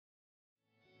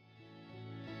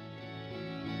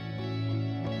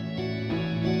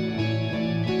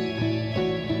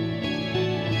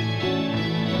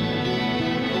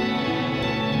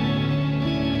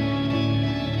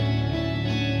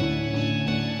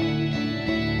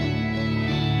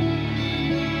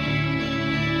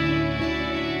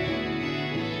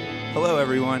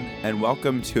everyone, and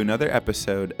welcome to another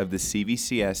episode of the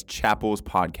CVCS Chapels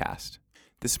podcast.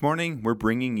 This morning, we're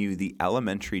bringing you the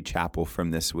elementary chapel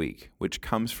from this week, which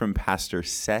comes from Pastor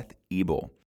Seth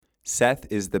Ebel.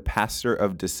 Seth is the pastor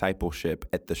of discipleship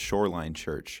at the Shoreline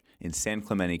Church in San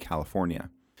Clemente, California.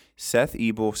 Seth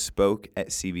Ebel spoke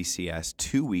at CVCS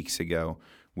 2 weeks ago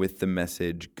with the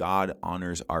message, God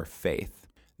Honors Our Faith.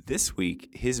 This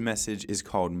week, his message is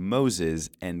called Moses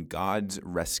and God's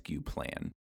Rescue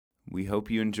Plan. We hope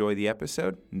you enjoy the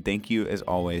episode, and thank you as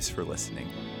always for listening.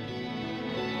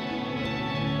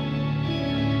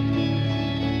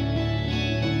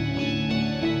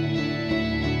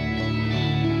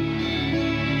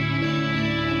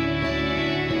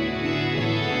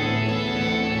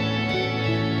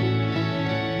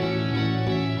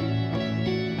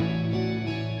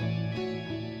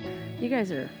 You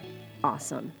guys are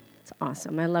awesome. It's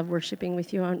awesome. I love worshiping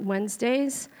with you on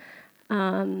Wednesdays.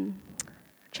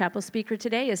 Chapel speaker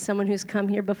today is someone who's come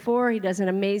here before. He does an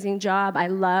amazing job. I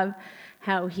love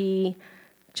how he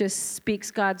just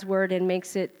speaks God's word and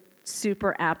makes it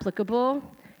super applicable.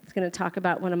 He's going to talk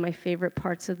about one of my favorite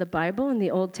parts of the Bible in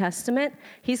the Old Testament.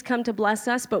 He's come to bless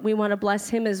us, but we want to bless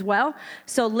him as well.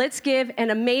 So let's give an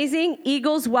amazing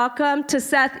Eagles welcome to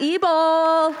Seth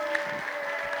Ebel.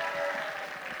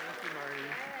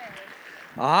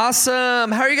 Awesome.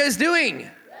 How are you guys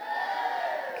doing?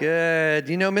 Good.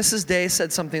 You know, Mrs. Day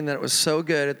said something that was so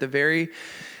good at the very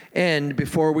end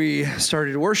before we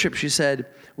started worship. She said,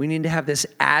 we need to have this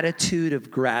attitude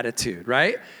of gratitude,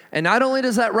 right? And not only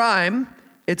does that rhyme,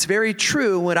 it's very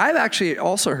true. What I've actually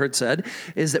also heard said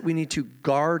is that we need to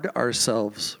guard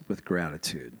ourselves with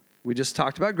gratitude. We just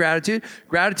talked about gratitude.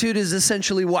 Gratitude is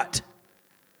essentially what?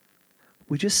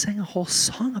 We just sang a whole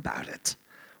song about it.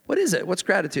 What is it? What's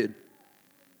gratitude?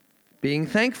 Being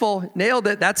thankful. Nailed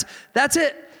it. That's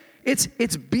it.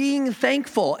 It's being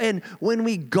thankful. And when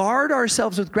we guard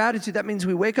ourselves with gratitude, that means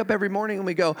we wake up every morning and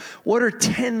we go, what are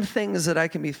 10 things that I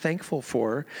can be thankful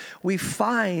for? We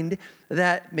find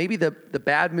that maybe the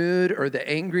bad mood or the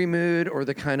angry mood or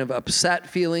the kind of upset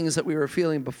feelings that we were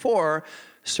feeling before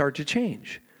start to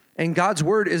change. And God's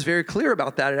word is very clear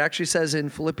about that. It actually says in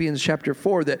Philippians chapter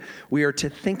 4 that we are to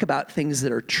think about things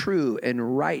that are true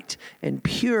and right and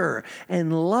pure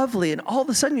and lovely. And all of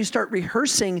a sudden you start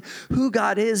rehearsing who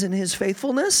God is and his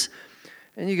faithfulness.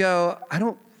 And you go, I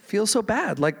don't feel so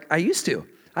bad like I used to.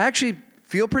 I actually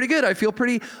feel pretty good. I feel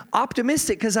pretty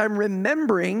optimistic because I'm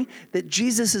remembering that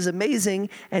Jesus is amazing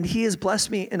and he has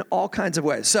blessed me in all kinds of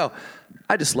ways. So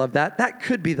I just love that. That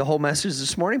could be the whole message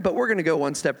this morning, but we're going to go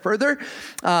one step further.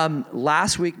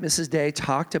 Last week, Mrs. Day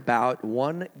talked about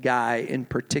one guy in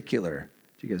particular.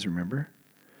 Do you guys remember?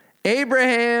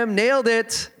 Abraham. Nailed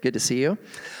it. Good to see you.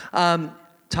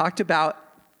 Talked about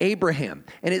Abraham.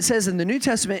 And it says in the New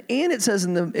Testament and it says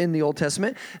in the Old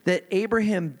Testament that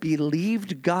Abraham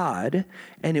believed God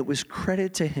and it was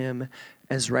credited to him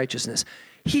as righteousness.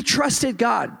 He trusted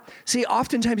God. See,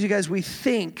 oftentimes, you guys, we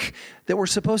think that we're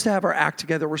supposed to have our act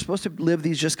together. We're supposed to live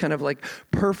these just kind of like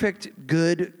perfect,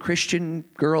 good Christian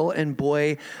girl and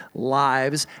boy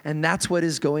lives. And that's what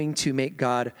is going to make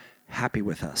God happy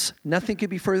with us. Nothing could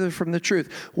be further from the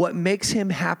truth. What makes him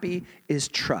happy is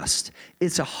trust.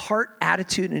 It's a heart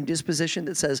attitude and disposition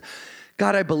that says,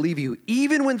 God, I believe you,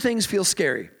 even when things feel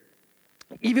scary.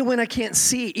 Even when I can't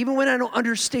see, even when I don't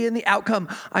understand the outcome,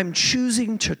 I'm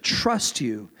choosing to trust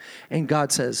you. And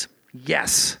God says,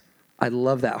 yes, I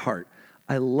love that heart.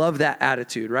 I love that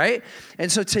attitude, right? And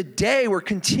so today we're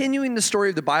continuing the story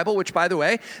of the Bible, which, by the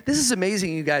way, this is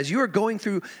amazing, you guys. You are going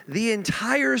through the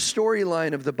entire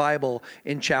storyline of the Bible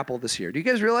in chapel this year. Do you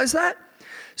guys realize that?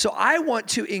 So I want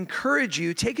to encourage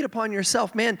you, take it upon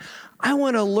yourself. Man, I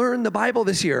want to learn the Bible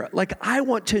this year. Like, I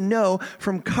want to know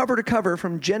from cover to cover,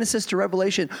 from Genesis to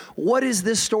Revelation, what is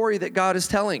this story that God is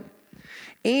telling?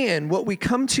 And what we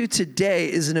come to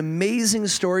today is an amazing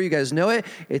story. You guys know it.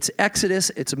 It's Exodus.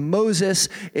 It's Moses.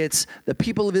 It's the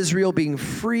people of Israel being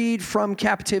freed from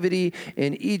captivity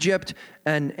in Egypt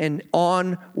and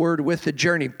onward with the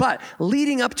journey. But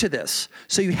leading up to this,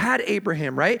 so you had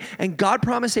Abraham, right? And God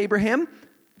promised Abraham,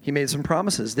 he made some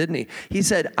promises, didn't he? He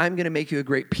said, I'm going to make you a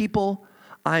great people.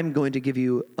 I'm going to give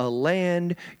you a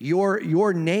land.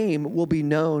 Your name will be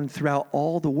known throughout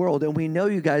all the world. And we know,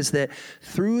 you guys, that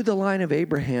through the line of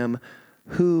Abraham,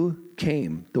 who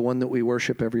came? The one that we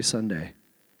worship every Sunday.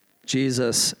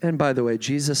 Jesus. And by the way,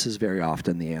 Jesus is very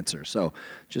often the answer. So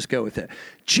just go with it.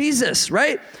 Jesus,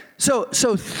 right? So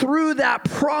through that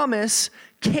promise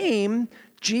came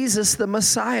Jesus the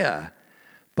Messiah.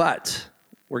 But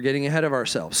we're getting ahead of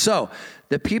ourselves. So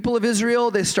the people of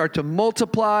Israel, they start to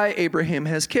multiply. Abraham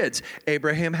has kids.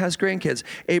 Abraham has grandkids.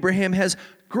 Abraham has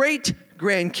great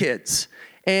grandkids.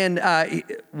 And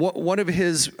one of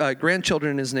his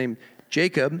grandchildren is named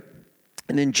Jacob.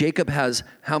 And then Jacob has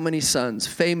how many sons?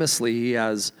 Famously, he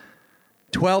has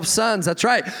 12 sons, that's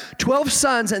right. 12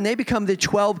 sons, and they become the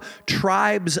 12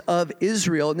 tribes of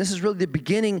Israel. And this is really the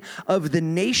beginning of the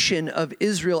nation of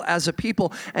Israel as a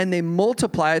people. And they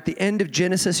multiply. At the end of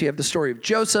Genesis, you have the story of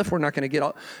Joseph. We're not going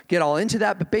to get all into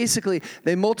that. But basically,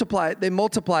 they multiply, and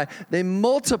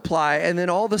then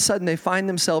all of a sudden they find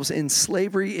themselves in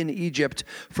slavery in Egypt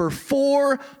for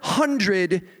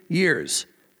 400 years.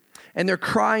 And they're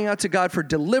crying out to God for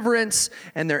deliverance,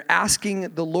 and they're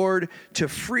asking the Lord to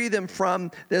free them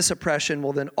from this oppression.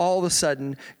 Well, then all of a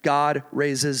sudden, God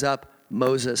raises up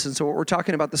Moses. And so what we're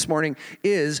talking about this morning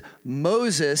is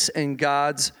Moses and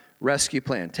God's rescue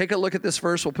plan. Take a look at this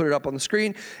verse. We'll put it up on the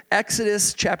screen.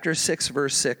 Exodus chapter 6,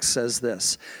 verse 6 says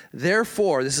this.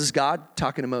 Therefore, this is God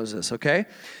talking to Moses, okay?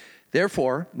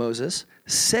 Therefore, Moses,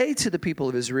 say to the people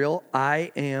of Israel,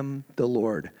 I am the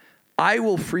Lord. I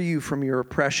will free you from your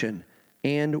oppression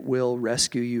and will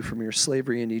rescue you from your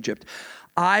slavery in Egypt.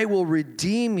 I will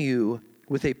redeem you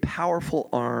with a powerful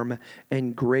arm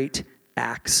and great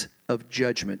acts of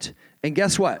judgment. And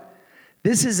guess what?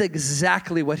 This is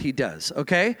exactly what he does,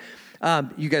 okay?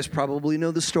 You guys probably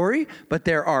know the story, but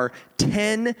there are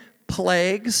 10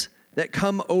 plagues that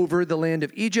come over the land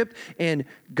of Egypt, and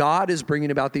God is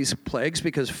bringing about these plagues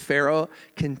because Pharaoh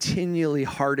continually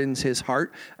hardens his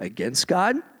heart against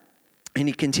God. And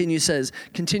he continually says,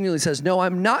 no,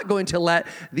 I'm not going to let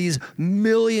these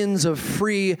millions of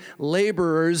free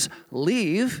laborers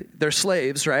leave. They're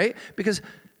slaves, right? Because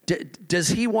does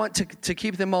he want to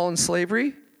keep them all in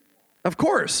slavery? Of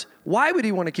course. Why would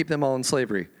he want to keep them all in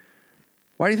slavery?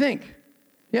 Why do you think?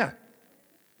 Yeah.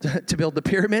 To build the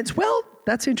pyramids? Well,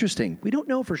 that's interesting. We don't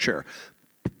know for sure.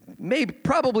 Maybe,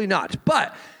 probably not.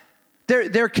 But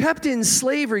they're kept in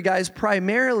slavery, guys,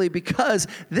 primarily because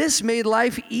this made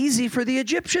life easy for the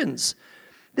Egyptians.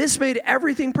 This made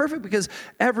everything perfect because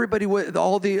everybody,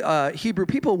 all the Hebrew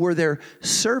people were their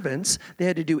servants. They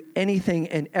had to do anything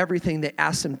and everything they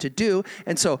asked them to do.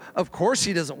 And so, of course,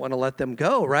 he doesn't want to let them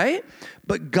go, right?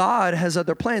 But God has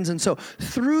other plans. And so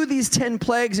through these 10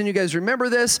 plagues, and you guys remember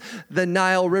this, the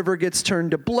Nile River gets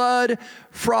turned to blood,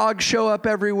 frogs show up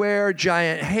everywhere,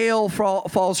 giant hail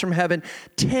falls from heaven,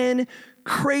 10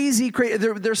 crazy.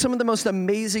 They're some of the most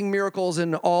amazing miracles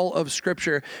in all of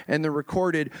Scripture, and they're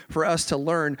recorded for us to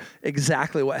learn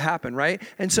exactly what happened, right?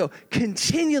 And so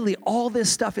continually all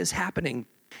this stuff is happening,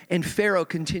 and Pharaoh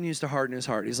continues to harden his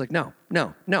heart. He's like, no,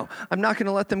 I'm not going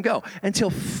to let them go. Until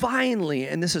finally,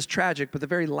 and this is tragic, but the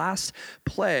very last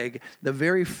plague, the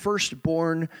very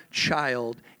firstborn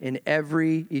child in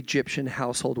every Egyptian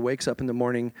household wakes up in the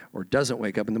morning, or doesn't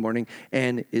wake up in the morning,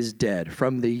 and is dead,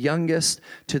 from the youngest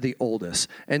to the oldest.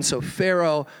 And so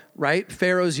Pharaoh, right?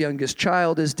 Pharaoh's youngest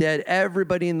child is dead.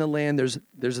 Everybody in the land, there's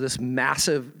this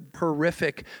massive,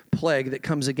 horrific plague that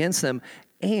comes against them.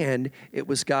 And it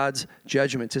was God's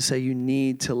judgment to say, you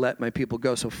need to let my people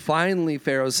go. So finally,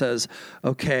 Pharaoh says,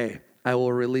 okay, I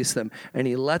will release them. And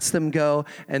he lets them go,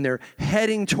 and they're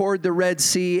heading toward the Red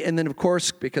Sea. And then, of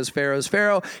course, because Pharaoh's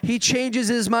Pharaoh, he changes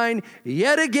his mind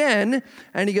yet again.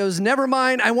 And he goes, never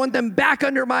mind, I want them back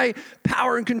under my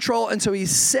power and control. And so he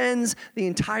sends the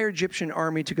entire Egyptian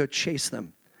army to go chase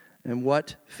them. And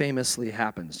what famously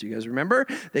happens? Do you guys remember?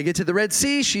 They get to the Red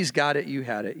Sea. She's got it. You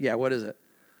had it. Yeah, what is it?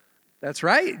 That's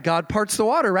right. God parts the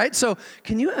water, right? So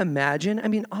can you imagine? I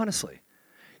mean, honestly,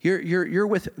 you're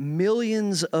with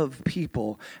millions of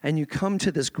people, and you come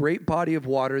to this great body of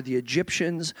water. The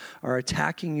Egyptians are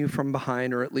attacking you from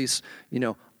behind, or at least,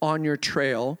 on your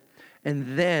trail.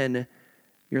 And then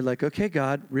you're like, okay,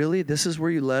 God, really? This is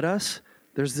where you led us?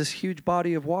 There's this huge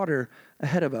body of water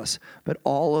ahead of us. But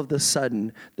all of a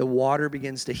sudden, the water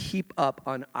begins to heap up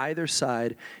on either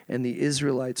side, and the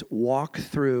Israelites walk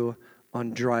through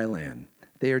on dry land.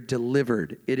 They are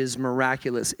delivered. It is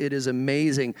miraculous. It is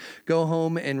amazing. Go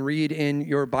home and read in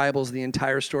your Bibles the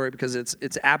entire story because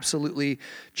it's absolutely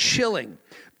chilling.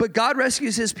 But God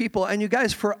rescues his people. And you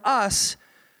guys, for us,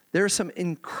 there are some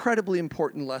incredibly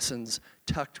important lessons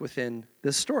tucked within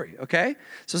this story, okay?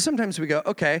 So sometimes we go,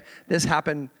 okay, this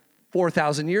happened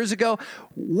 4,000 years ago.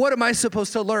 What am I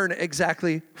supposed to learn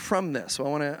exactly from this?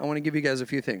 Well, I want to give you guys a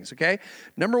few things, okay?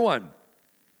 Number one,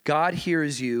 God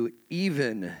hears you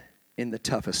even in the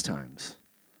toughest times.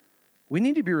 We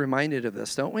need to be reminded of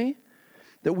this, don't we?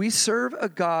 That we serve a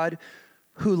God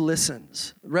who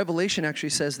listens. Revelation actually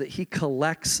says that he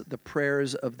collects the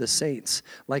prayers of the saints,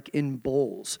 like in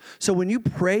bowls. So when you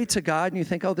pray to God and you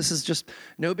think, oh, this is just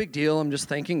no big deal, I'm just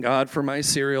thanking God for my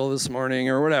cereal this morning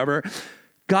or whatever,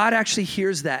 God actually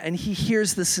hears that, and he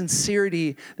hears the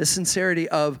sincerity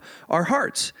of our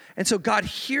hearts. And so God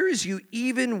hears you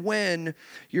even when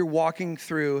you're walking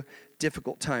through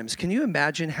difficult times. Can you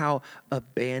imagine how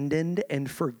abandoned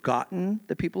and forgotten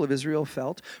the people of Israel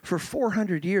felt? For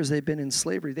 400 years, they've been in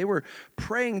slavery. They were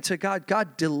praying to God,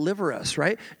 God, deliver us,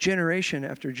 right? Generation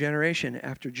after generation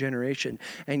after generation.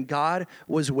 And God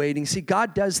was waiting. See,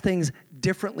 God does things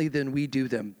differently than we do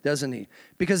them, doesn't he?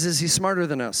 Because is he smarter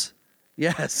than us?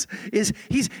 Yes,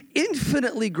 he's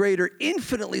infinitely greater,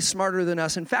 infinitely smarter than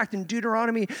us. In fact, in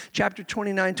Deuteronomy chapter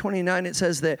 29, it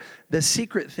says that the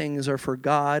secret things are for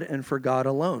God and for God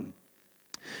alone.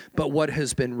 But what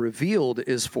has been revealed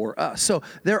is for us. So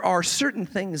there are certain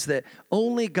things that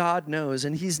only God knows,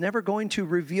 and he's never going to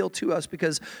reveal to us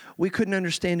because we couldn't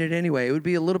understand it anyway. It would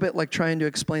be a little bit like trying to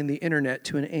explain the internet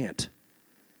to an ant.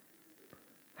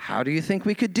 How do you think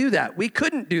we could do that? We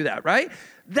couldn't do that, right?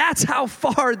 That's how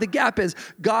far the gap is.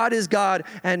 God is God,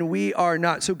 and we are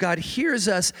not. So God hears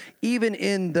us even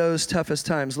in those toughest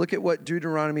times. Look at what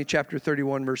Deuteronomy chapter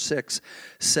 31, verse 6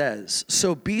 says.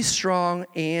 So be strong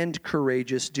and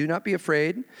courageous. Do not be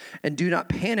afraid, and do not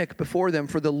panic before them,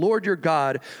 for the Lord your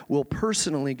God will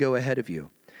personally go ahead of you.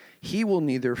 He will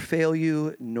neither fail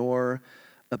you nor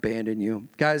abandon you.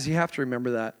 Guys, you have to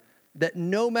remember that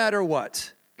no matter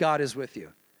what, God is with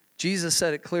you. Jesus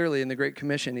said it clearly in the Great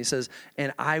Commission. He says,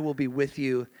 and I will be with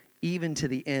you even to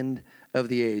the end of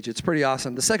the age. It's pretty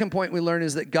awesome. The second point we learn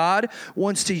is that God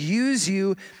wants to use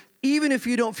you even if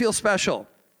you don't feel special.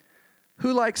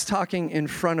 Who likes talking in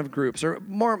front of groups? Or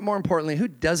more importantly, who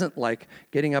doesn't like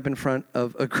getting up in front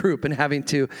of a group and having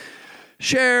to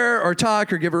share or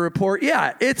talk or give a report?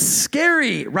 Yeah, it's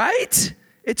scary, right?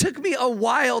 It took me a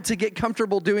while to get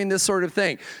comfortable doing this sort of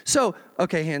thing. So,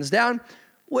 okay, hands down.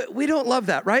 We don't love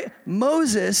that, right?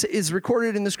 Moses is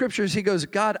recorded in the scriptures. He goes,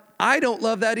 God, I don't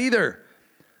love that either.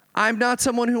 I'm not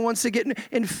someone who wants to get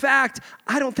in fact,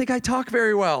 I don't think I talk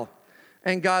very well.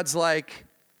 And God's like,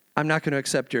 I'm not going to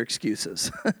accept your excuses.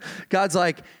 God's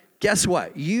like, guess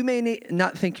what? You may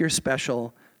not think you're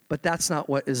special, but that's not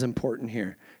what is important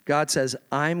here. God says,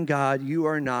 I'm God, you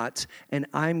are not, and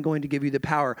I'm going to give you the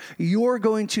power. You're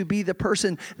going to be the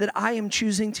person that I am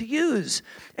choosing to use.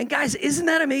 And guys, isn't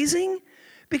that amazing?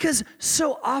 Because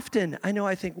so often,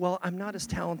 I think, well, I'm not as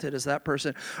talented as that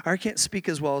person, or I can't speak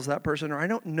as well as that person, or I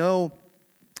don't know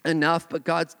enough, but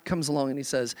God comes along and he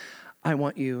says, I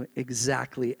want you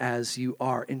exactly as you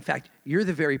are. In fact, you're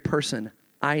the very person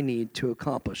I need to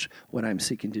accomplish what I'm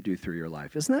seeking to do through your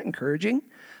life. Isn't that encouraging?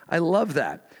 I love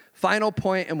that. Final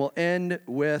point, and we'll end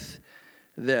with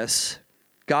this.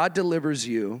 God delivers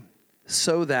you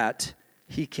so that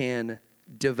he can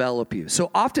develop you. So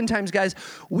oftentimes, guys,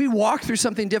 we walk through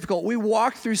something difficult. We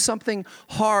walk through something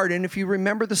hard. And if you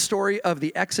remember the story of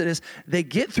the Exodus, they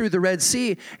get through the Red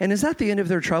Sea. And is that the end of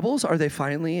their troubles? Are they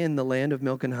finally in the land of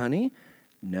milk and honey?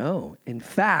 No. In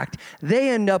fact,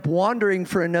 they end up wandering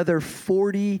for another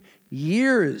 40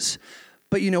 years.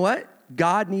 But you know what?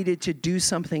 God needed to do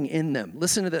something in them.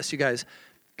 Listen to this, you guys.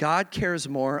 God cares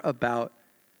more about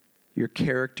your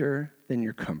character than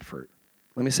your comfort.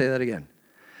 Let me say that again.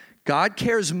 God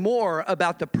cares more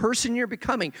about the person you're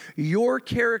becoming, your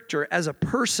character as a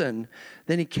person,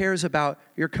 than he cares about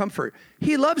your comfort.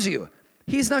 He loves you.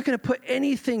 He's not going to put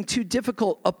anything too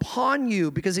difficult upon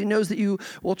you because he knows that you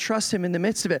will trust him in the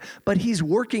midst of it. But he's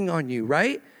working on you,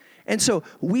 right? And so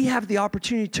we have the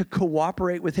opportunity to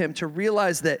cooperate with him, to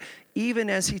realize that even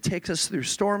as he takes us through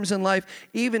storms in life,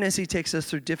 even as he takes us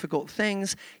through difficult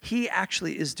things, he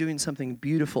actually is doing something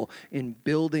beautiful in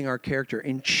building our character,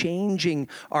 in changing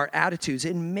our attitudes,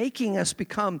 in making us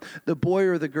become the boy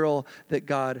or the girl that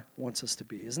God wants us to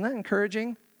be. Isn't that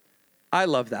encouraging? I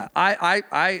love that.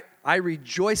 I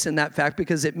rejoice in that fact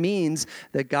because it means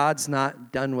that God's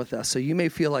not done with us. So you may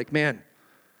feel like, man,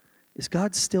 is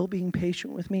God still being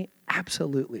patient with me?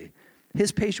 Absolutely.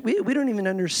 His patience, we don't even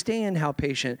understand how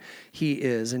patient he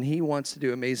is, and he wants to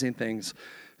do amazing things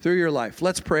through your life.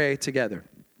 Let's pray together.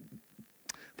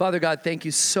 Father God, thank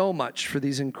you so much for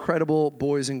these incredible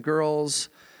boys and girls.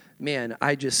 Man,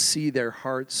 I just see their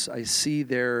hearts. I see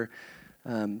their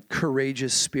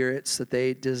courageous spirits, that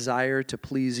they desire to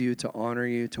please you, to honor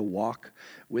you, to walk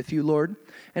with you, Lord.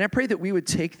 And I pray that we would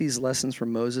take these lessons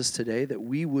from Moses today, that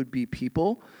we would be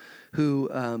people who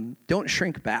don't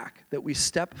shrink back, that we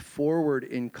step forward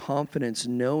in confidence,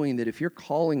 knowing that if you're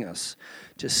calling us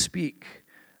to speak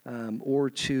or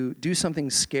to do something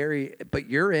scary, but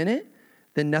you're in it,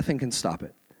 then nothing can stop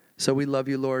it. So we love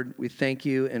you, Lord. We thank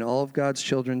you. And all of God's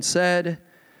children said,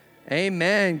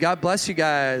 amen. God bless you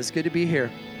guys. Good to be here.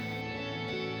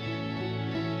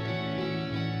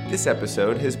 This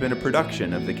episode has been a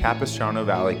production of the Capistrano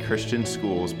Valley Christian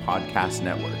Schools Podcast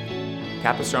Network.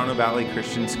 Capistrano Valley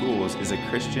Christian Schools is a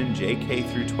Christian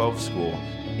JK-12 school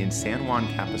in San Juan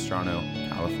Capistrano,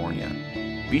 California.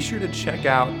 Be sure to check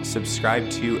out, subscribe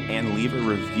to, and leave a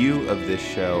review of this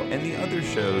show and the other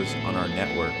shows on our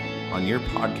network on your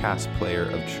podcast player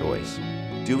of choice.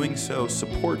 Doing so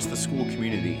supports the school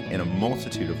community in a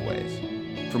multitude of ways.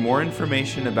 For more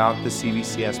information about the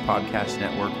CVCS Podcast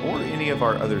Network or any of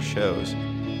our other shows,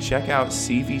 check out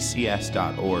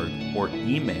cvcs.org or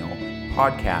email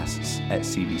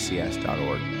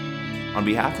podcasts@cvcs.org. On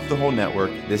behalf of the whole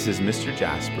network, this is Mr.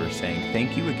 Jasper saying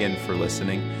thank you again for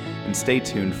listening and stay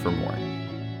tuned for more.